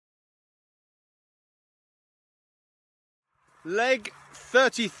Leg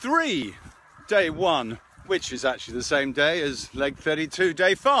 33, day 1, which is actually the same day as leg 32,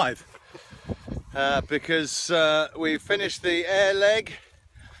 day 5. Because we finished the air leg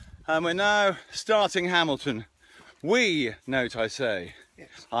and we're now starting Hamilton. We, note I say,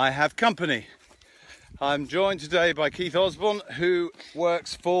 yes. I have company. I'm joined today by Keith Osborne, who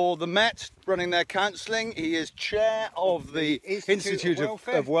works for the Met, running their counselling. He is chair of the Institute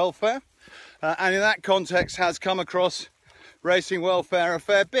of Welfare. And in that context has come across racing welfare a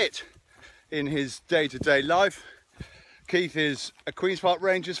fair bit in his day-to-day life. Keith is a Queen's Park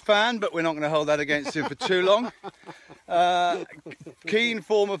Rangers fan, but we're not going to hold that against him for too long. Keen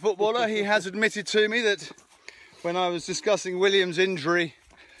former footballer. He has admitted to me that when I was discussing William's injury,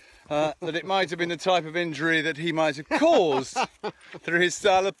 that it might have been the type of injury that he might have caused through his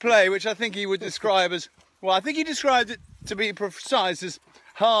style of play, which I think he would describe as, well, I think he described it, to be precise, as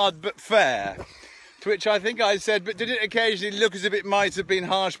hard but fair. To which I think I said, but did it occasionally look as if it might have been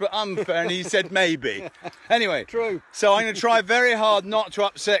harsh but unfair? And he said, maybe. Anyway, true. So I'm going to try very hard not to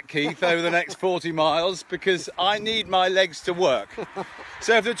upset Keith over the next 40 miles because I need my legs to work.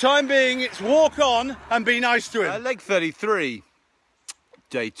 So for the time being, it's walk on and be nice to him. Leg 33,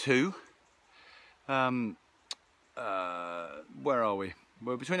 day 2. Where are we?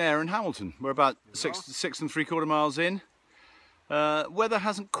 We're between Ayr and Hamilton. We're about 6 3/4 miles in. Weather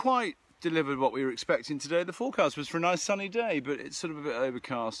hasn't quite delivered what we were expecting today. The forecast was for a nice sunny day, but it's sort of a bit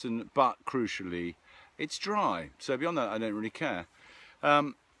overcast, but crucially it's dry, so beyond that I don't really care.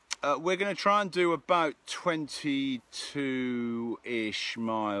 We're going to try and do about 22-ish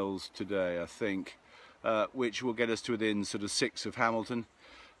miles today, I think, which will get us to within sort of 6 of Hamilton.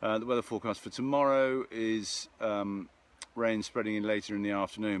 The weather forecast for tomorrow is rain spreading in later in the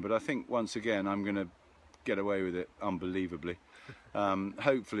afternoon, but I think once again I'm going to get away with it unbelievably.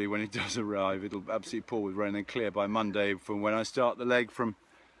 Hopefully when it does arrive it'll absolutely pour with rain and clear by Monday from when I start the leg from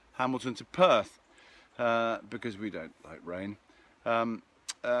Hamilton to Perth, because we don't like rain.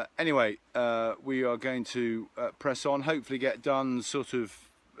 Anyway, we are going to press on, hopefully get done sort of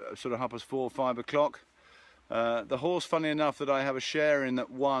 4:30, 5 o'clock. The horse, funny enough, that I have a share in that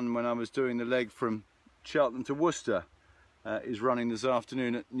won when I was doing the leg from Cheltenham to Worcester is running this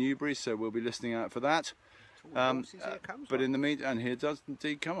afternoon at Newbury, so we'll be listening out for that. But in the meantime, and here does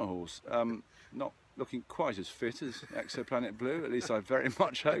indeed come a horse. Not looking quite as fit as Exoplanet Blue, at least I very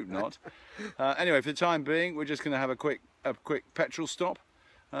much hope not. Anyway, for the time being, we're just going to have a quick petrol stop.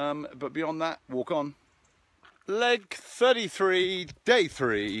 But beyond that, walk on. Leg 33, day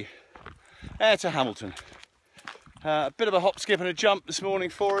 3, Ayr to Hamilton. A bit of a hop, skip and a jump this morning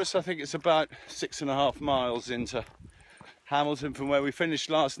for us. I think it's about 6.5 miles into Hamilton from where we finished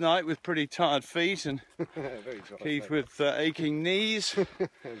last night with pretty tired feet and Keith with aching knees,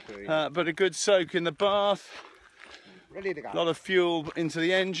 but a good soak in the bath, ready to go. A lot of fuel into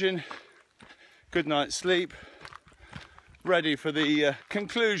the engine, good night's sleep, ready for the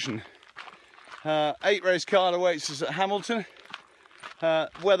conclusion. 8 race card awaits us at Hamilton.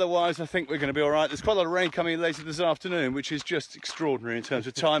 Weather-wise, I think we're going to be all right. There's quite a lot of rain coming in later this afternoon, which is just extraordinary in terms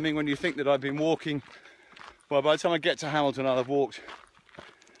of timing when you think that I've been walking. Well, by the time I get to Hamilton, I'll have walked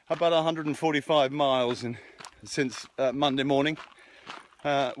about 145 miles since Monday morning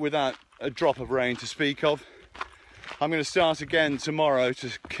without a drop of rain to speak of. I'm going to start again tomorrow to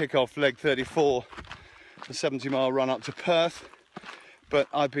kick off leg 34, a 70-mile run up to Perth. But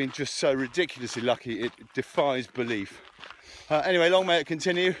I've been just so ridiculously lucky, it defies belief. Anyway, long may it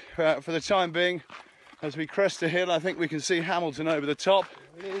continue. For the time being, as we crest a hill, I think we can see Hamilton over the top.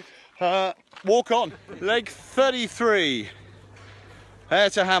 Walk on, leg 33, Ayr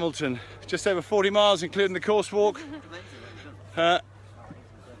to Hamilton, just over 40 miles including the course walk.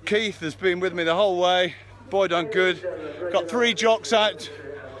 Keith has been with me the whole way, boy done good. Got 3 jocks out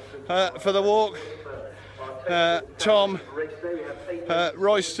for the walk, Tom,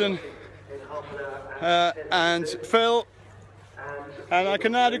 Royston and Phil, and I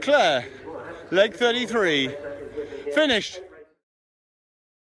can now declare leg 33 finished.